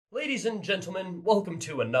Ladies and gentlemen, welcome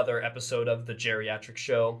to another episode of The Jerryatrick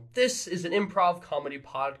Show. This is an improv comedy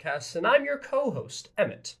podcast, and I'm your co-host,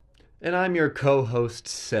 Emmett. And I'm your co-host,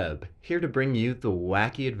 Seb, here to bring you the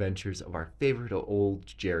wacky adventures of our favorite old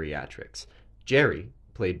geriatrics. Jerry,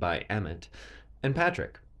 played by Emmett, and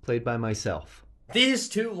Patrick, played by myself. These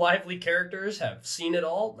two lively characters have seen it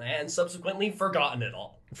all and subsequently forgotten it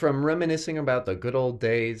all. From reminiscing about the good old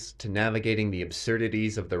days to navigating the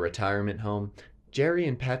absurdities of the retirement home, Jerry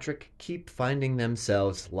and Patrick keep finding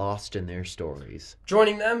themselves lost in their stories.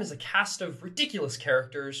 Joining them is a cast of ridiculous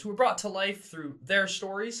characters who are brought to life through their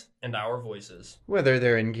stories and our voices. Whether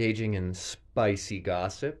they're engaging in spicy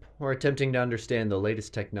gossip or attempting to understand the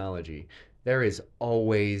latest technology, there is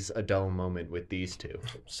always a dull moment with these two.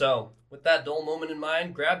 So, with that dull moment in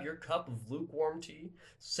mind, grab your cup of lukewarm tea,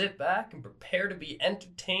 sit back, and prepare to be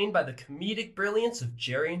entertained by the comedic brilliance of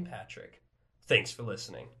Jerry and Patrick. Thanks for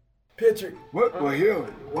listening. Patrick. What? We're here.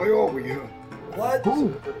 Why are we here? What? Who?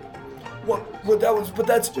 What? But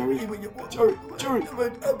that's Jerry. Jerry.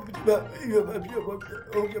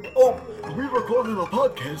 Oh, We recorded a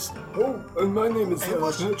podcast. oh, And my name is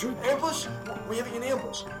ambush. Patrick. Ambush? We're having an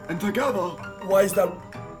ambush. And together, Why is that?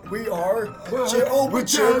 We are. We're We're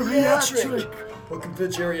Jerryatrick. Jerryatrick. Welcome to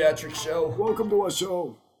the Jerryatrick Show. welcome to our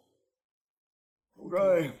show.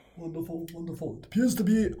 Right. Wonderful. It appears to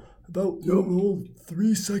be about Yup.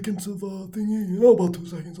 3 seconds of thingy. About 2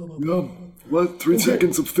 seconds of Yeah. What? 3 Okay.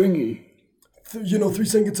 seconds of thingy. 3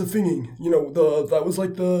 seconds of thinging. That was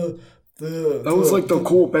like the. That was like the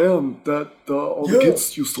cool band that all the Yeah.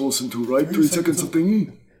 kids used to listen to, right? 3 seconds of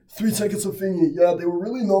thingy. 3 seconds of thingy. Yeah, they were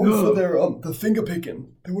really known Yeah. for their the finger picking.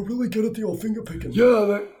 They were really good at the old finger picking.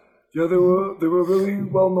 Yeah, they were really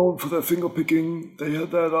well known for their finger picking. They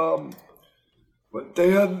had that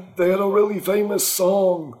they had a really famous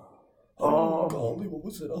song. Golly, what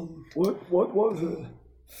was it? What was it? It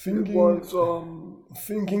Finging, was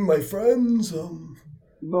finging my friends.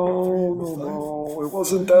 no, it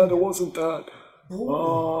wasn't that.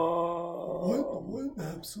 What?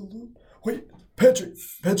 Absolute. Wait, Patrick,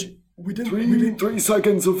 we didn't. 3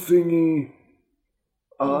 seconds of thingy.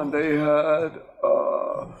 And they had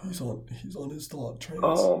He's on his thought trains.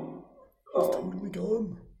 He's totally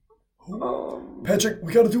gone. Patrick,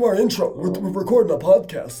 we got to do our intro. We're recording a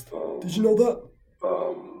podcast. Did you know that?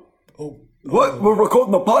 what? We're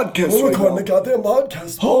recording a podcast We're right recording now. a goddamn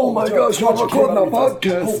podcast. Oh my gosh, we're Patrick recording came a out with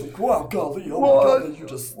this. podcast. Holy wow, golly, oh What? my god, you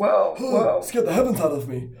just Wow. scared the heavens out of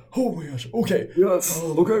me. Oh my gosh. Okay. Yes.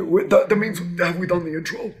 Okay. Wait, that means have we done the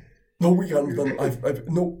intro? No, we haven't done.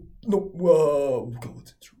 No. God,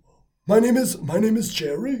 what's intro? My name is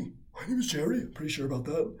Jerry. I'm pretty sure about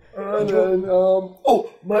that. And then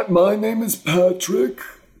my name is Patrick.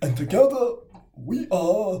 And together we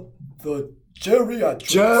are the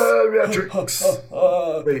Jerryatricks.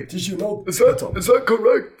 Jerryatricks. Wait, Did you know? Is that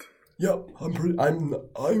correct? Yeah,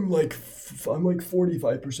 I'm like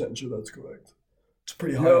 45% sure that's correct. It's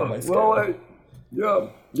pretty high on my scale.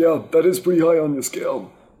 Well, that is pretty high on your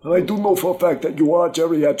scale. And I do know for a fact that you are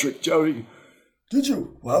geriatric, Jerry. Did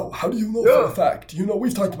you? Wow, how do you know Yeah. for a fact? You know,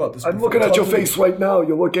 we've talked about this I'm before. looking at your Talk to me. face right now.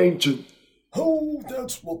 You look ancient. Oh,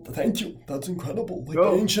 thank you. That's incredible. Like Yeah.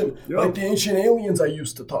 the ancient aliens I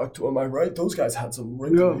used to talk to, am I right? Those guys had some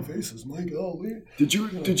wrinkly faces. My golly. Did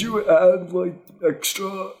you add like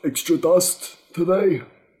extra dust today?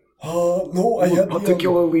 No, I had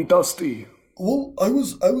Particularly dusty. Well,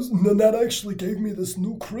 Nanette actually gave me this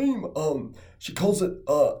new cream. She calls it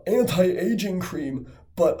anti-aging cream.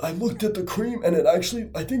 But I looked at the cream and it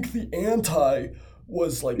actually, I think the anti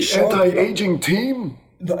was like The anti-aging team?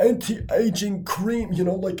 The anti-aging cream, here,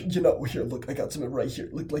 look, I got some right here.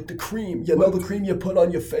 Look, like the cream, the cream you put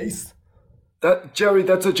on your face. Jerry,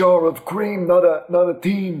 that's a jar of cream, not a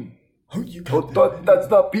team. Oh, you got That's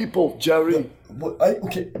not people, Jerry. What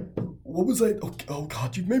was I? Oh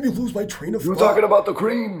God, you made me lose my train of You were thought. talking about the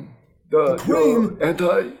cream. The cream?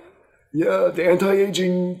 The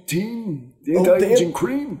anti-aging team. The Oh, anti-aging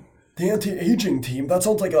cream. The anti-aging team. That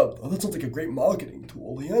sounds like a great marketing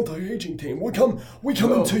tool. The anti-aging team. We come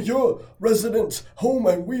into your residence home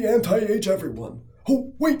and we anti-age everyone.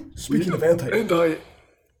 Oh wait, speaking of anti-aging.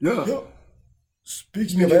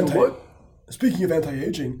 Speaking of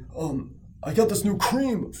anti-aging, I got this new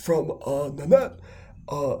cream from Nanette,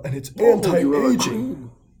 and it's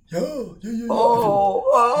anti-aging. Yeah.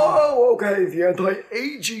 Okay, the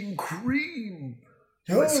anti-aging cream.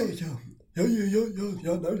 Yeah. Now you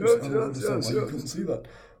understand why you couldn't see that.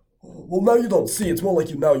 Well, now you don't see. It's more like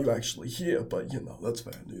you actually hear. But that's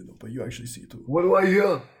fair. But you actually see too. What do I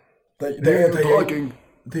hear? The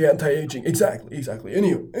anti-aging. Exactly.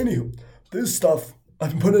 Anywho, this stuff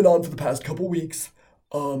I've been putting it on for the past couple weeks.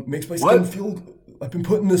 Makes my skin feel. I've been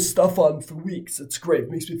putting this stuff on for weeks. It's great.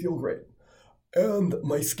 Makes me feel great, and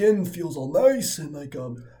my skin feels all nice and like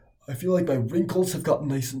I feel like my wrinkles have gotten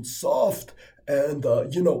nice and soft, and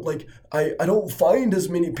like I don't find as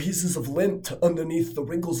many pieces of lint underneath the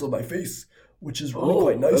wrinkles of my face, which is really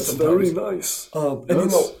quite nice. That's sometimes. very nice.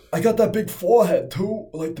 And I got that big forehead too,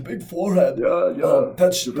 like the big forehead. Yeah. You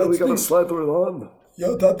really gotta slather it on.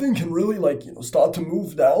 Yeah, that thing can really start to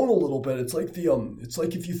move down a little bit. It's like it's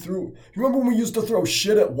like if you threw. You remember when we used to throw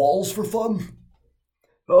shit at walls for fun?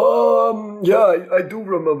 Yeah, I do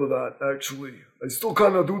remember that, actually. I still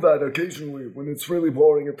kind of do that occasionally when it's really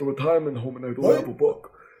boring at the retirement home and I don't have a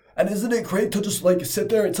book. And isn't it great to just sit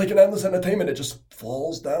there? It's like an endless entertainment. It just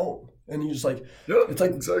falls down, and you just it's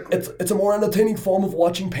like exactly. It's a more entertaining form of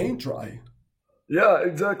watching paint dry. Yeah,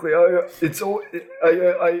 exactly. I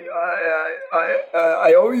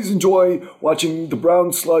always enjoy watching the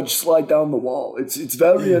brown sludge slide down the wall. It's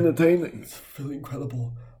very entertaining. It's really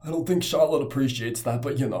incredible. I don't think Charlotte appreciates that,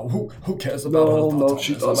 but who cares about her? No,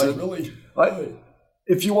 she doesn't. Really.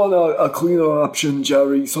 If you want a cleaner option,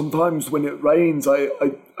 Jerry, sometimes when it rains, I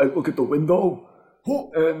look at the window,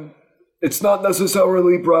 and it's not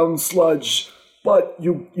necessarily brown sludge, but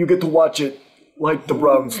you get to watch it like the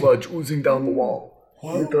brown sludge oozing down the wall.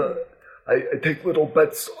 I take little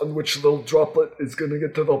bets on which little droplet is going to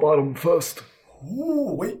get to the bottom first.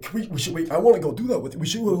 Ooh, wait, we should wait. I want to go do that with you. We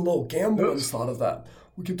should do a little gamble inside of that.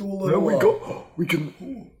 We could do a little. There we go. We can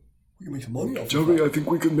make some money off Jerry, that. I think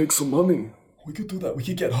we could make some money. We could do that. We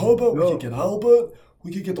could get Herbert. We could get Albert.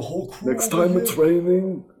 We could get the whole crew. Next time it's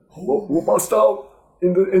raining, we'll bust out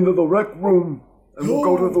into the rec room and we'll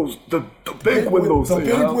go to those the big windows. The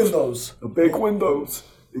big windows. The big windows.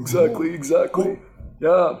 Exactly.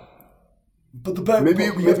 Yeah. But the back. Maybe.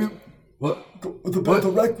 What?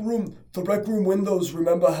 The rec room windows,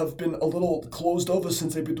 remember, have been a little closed over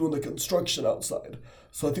since they've been doing the construction outside.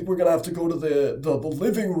 So I think we're gonna have to go to the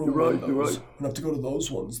living room windows. You're right. We're gonna have to go to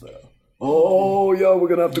those ones there. Oh yeah, we're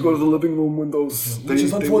gonna have to go to the living room windows. Which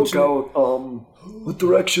is they look out. What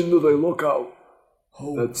direction do they look out?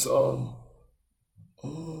 That's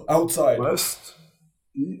outside. West.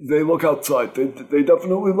 They look outside. They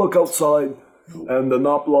definitely look outside, and they're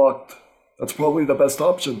not blocked. That's probably the best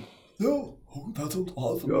option. No, that sounds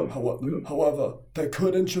awesome. However, that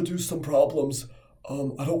could introduce some problems.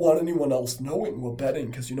 I don't want anyone else knowing we're betting,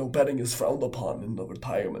 because betting is frowned upon in the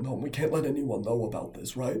retirement home. We can't let anyone know about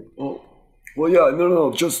this, right? Oh, well, yeah,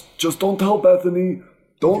 no. Just don't tell Bethany.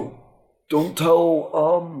 Don't tell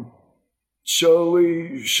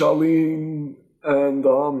Sharlene, and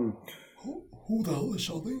Who the hell is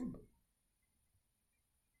Sharlene?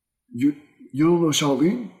 You don't know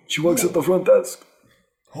Sharlene? She works at the front desk.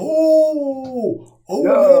 The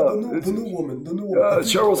new woman. Yeah,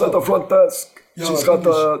 Cheryl's at the front desk. Yeah, she's got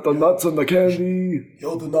the nuts and the candy.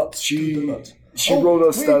 The nuts. She wrote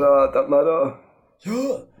us that letter.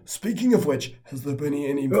 Yeah. Speaking of which, has there been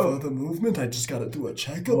any further movement? I just gotta do a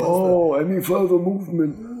checkup. Any further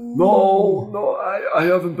movement? No, I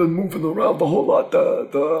haven't been moving around a whole lot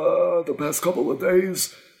the past couple of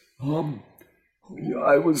days.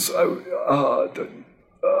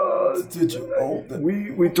 Did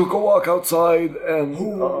you? We took a walk outside and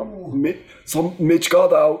Mitch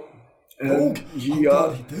got out and he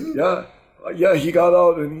got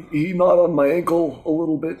out and he gnawed on my ankle a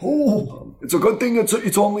little bit. It's a good thing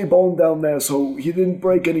it's only bone down there, so he didn't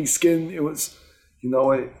break any skin. It was,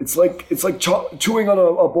 it's like chewing on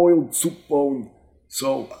a boiled soup bone.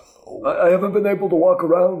 So I haven't been able to walk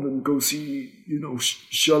around and go see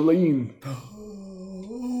Sharlene.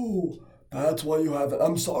 That's why you haven't.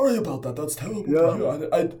 I'm sorry about that. That's terrible. Yeah.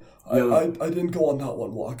 I didn't go on that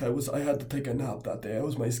one walk. I had to take a nap that day. It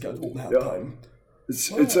was my scheduled nap time.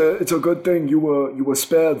 It's a good thing you were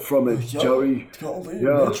spared from it, Jerry.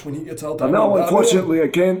 Mitch, when he gets out there. And now, unfortunately, I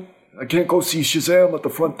can't go see Shazam at the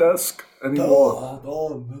front desk anymore.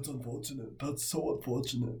 Oh, that's unfortunate. That's so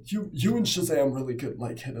unfortunate. You and Shazam really could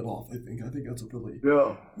hit it off. I think that's a really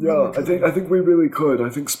I think we really could. I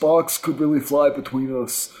think sparks could really fly between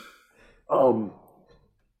us.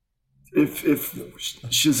 If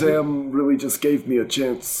Shazam really just gave me a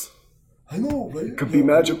chance. I know, right? It could be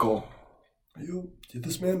magical.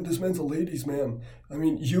 This man's a ladies' man. I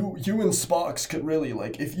mean, you and Sparks could really,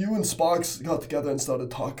 if you and Sparks got together and started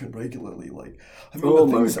talking regularly, oh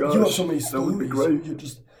my gosh, you have so many stories. That would be great. You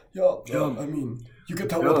just, I mean, you could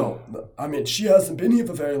tell about, I mean, she hasn't been here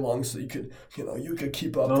for very long, so you could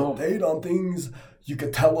keep up to date on things. You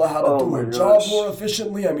could tell her how to do her job more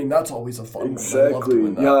efficiently. I mean, that's always a fun one. I love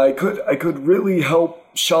doing that. Yeah, I could really help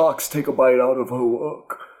Sharks take a bite out of her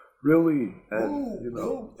work. really, and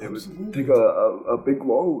it would take a big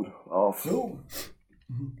load off. No.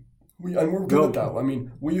 We're good at that. I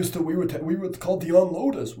mean, we would call the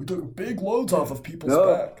unloaders. We took big loads off of people's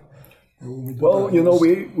back. Well,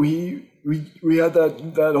 we had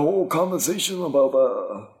that whole conversation about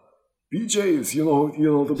BJs. You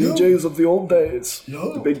know the BJs of the old days.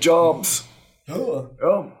 Yeah. The big jobs. Yeah.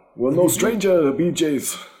 We're no stranger to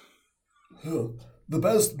BJs. Yeah. The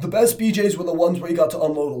best BJs were the ones where you got to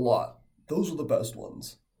unload a lot. Those were the best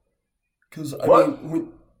ones. Because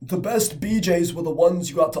the best BJs were the ones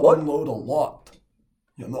you got to unload a lot.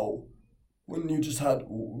 When you just had.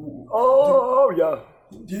 Yeah.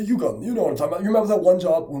 Yeah, you know what I'm talking about. You remember that one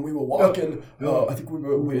job when we were walking? I think we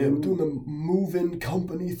were doing the move-in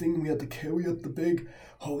company thing. We had to carry up the big.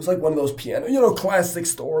 It was like one of those piano, classic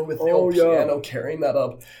store with the old piano carrying that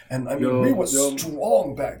up. And I mean, we were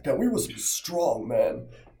strong back then. We was strong, man.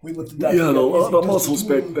 We lifted that. Yeah, a lot of muscles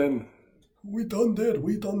back then. We done did, and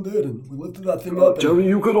we lifted that thing up. Jerry,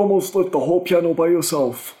 you could almost lift the whole piano by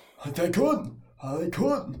yourself. I could.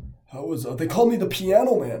 They called me the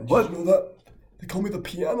piano man. What? Did you know that? They call me the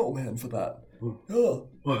piano man for that. Yeah.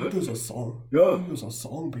 What? There's a song. Yeah. There's a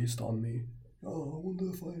song based on me. Oh, I wonder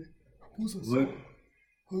if who's that what? song?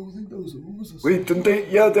 I think that was who was this? Wait, didn't they?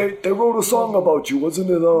 Yeah, they wrote a song about you, wasn't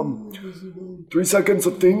it? 3 Seconds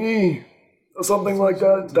of Thingy or something like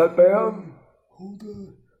that. That band. Hold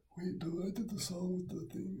on. Wait, no, I did the song with the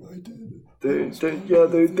thing. I did.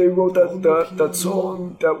 They wrote that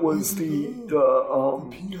song. That was the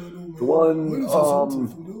one.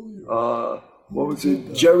 What was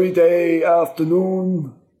it? Jerry Day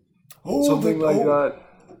Afternoon? Something like that.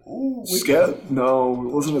 No,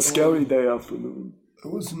 it wasn't a Scary Day Afternoon. It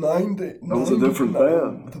was 9 days. That was a different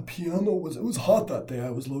band. The piano was hot that day. I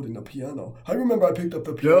was loading the piano. I remember I picked up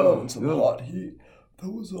the piano in some hot heat. That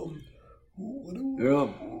was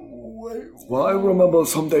Well, I remember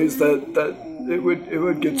some days that it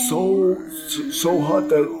would get so hot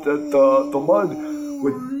that the mud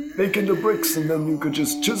would make into bricks, and then you could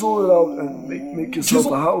just chisel it out and make yourself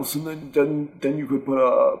a house, and then you could put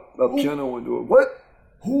a piano into it. What?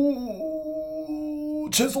 Ooh,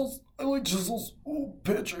 chisels. I like chisels. Ooh,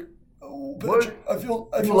 Patrick. What? I feel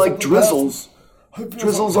You like drizzles?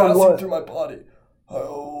 Drizzles on what? Through my body.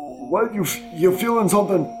 What? You're feeling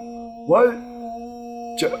something? What?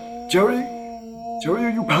 Jerry, are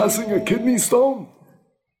you passing a kidney stone?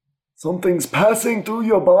 Something's passing through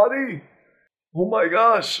your body? Oh my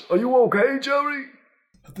gosh, are you okay, Jerry?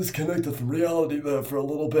 I disconnected from reality there for a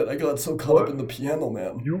little bit. I got so caught up in the piano,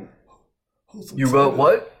 man. You got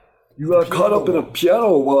what? You got caught up in a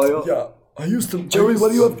piano wire? Yeah, I used to. Jerry, why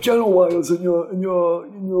do you have piano wires in your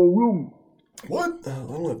room? What? I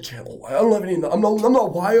don't have channel wire. I don't have any. I'm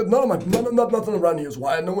not wired. Nothing around here is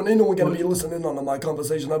wired. Ain't no one gonna be listening on my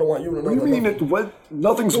conversation. I don't want you to know. What do you mean what?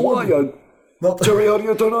 Nothing's wired. Nothing. Jerry, how do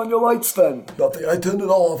you turn on your lights then? Nothing. I turned it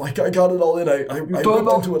all off. I got it all in. I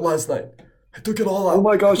looked into it last night. I took it all out. Oh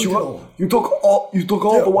my gosh, you took all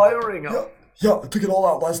the wiring out. Yeah, I took it all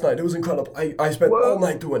out last night. It was incredible. I spent all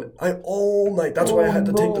night doing it. All night. That's why I had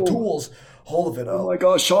to take the tools, all of it out. Oh my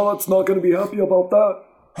gosh, Charlotte's not going to be happy about that.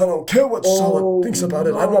 I don't care what Charlotte thinks about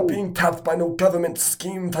it. I'm not being tapped by no government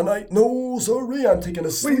scheme tonight. No, sorry, I'm taking a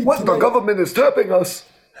sleep. Wait, what? Tonight. The government is tapping us?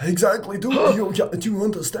 Exactly, dude. Do you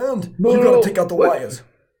understand? No, you gotta take out the wires.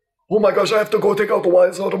 Oh my gosh, I have to go take out the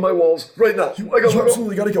wires out of my walls right now. You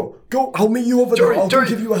absolutely gotta go. Go, I'll meet you over there. I'll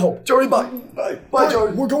give you a help. Jerry, bye. Bye,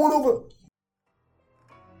 Jerry. We're going over.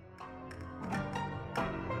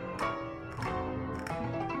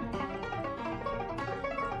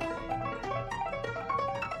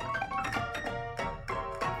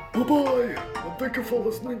 Bye-bye, and thank you for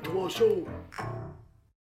listening to our show.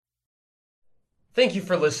 Thank you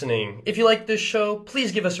for listening. If you like this show,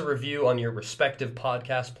 please give us a review on your respective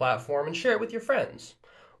podcast platform and share it with your friends.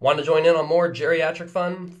 Want to join in on more geriatric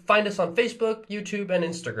fun? Find us on Facebook, YouTube, and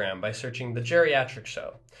Instagram by searching The Jerryatrick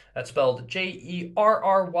Show. That's spelled Jerryatrick,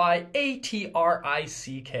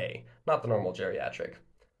 not the normal geriatric.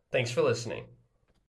 Thanks for listening.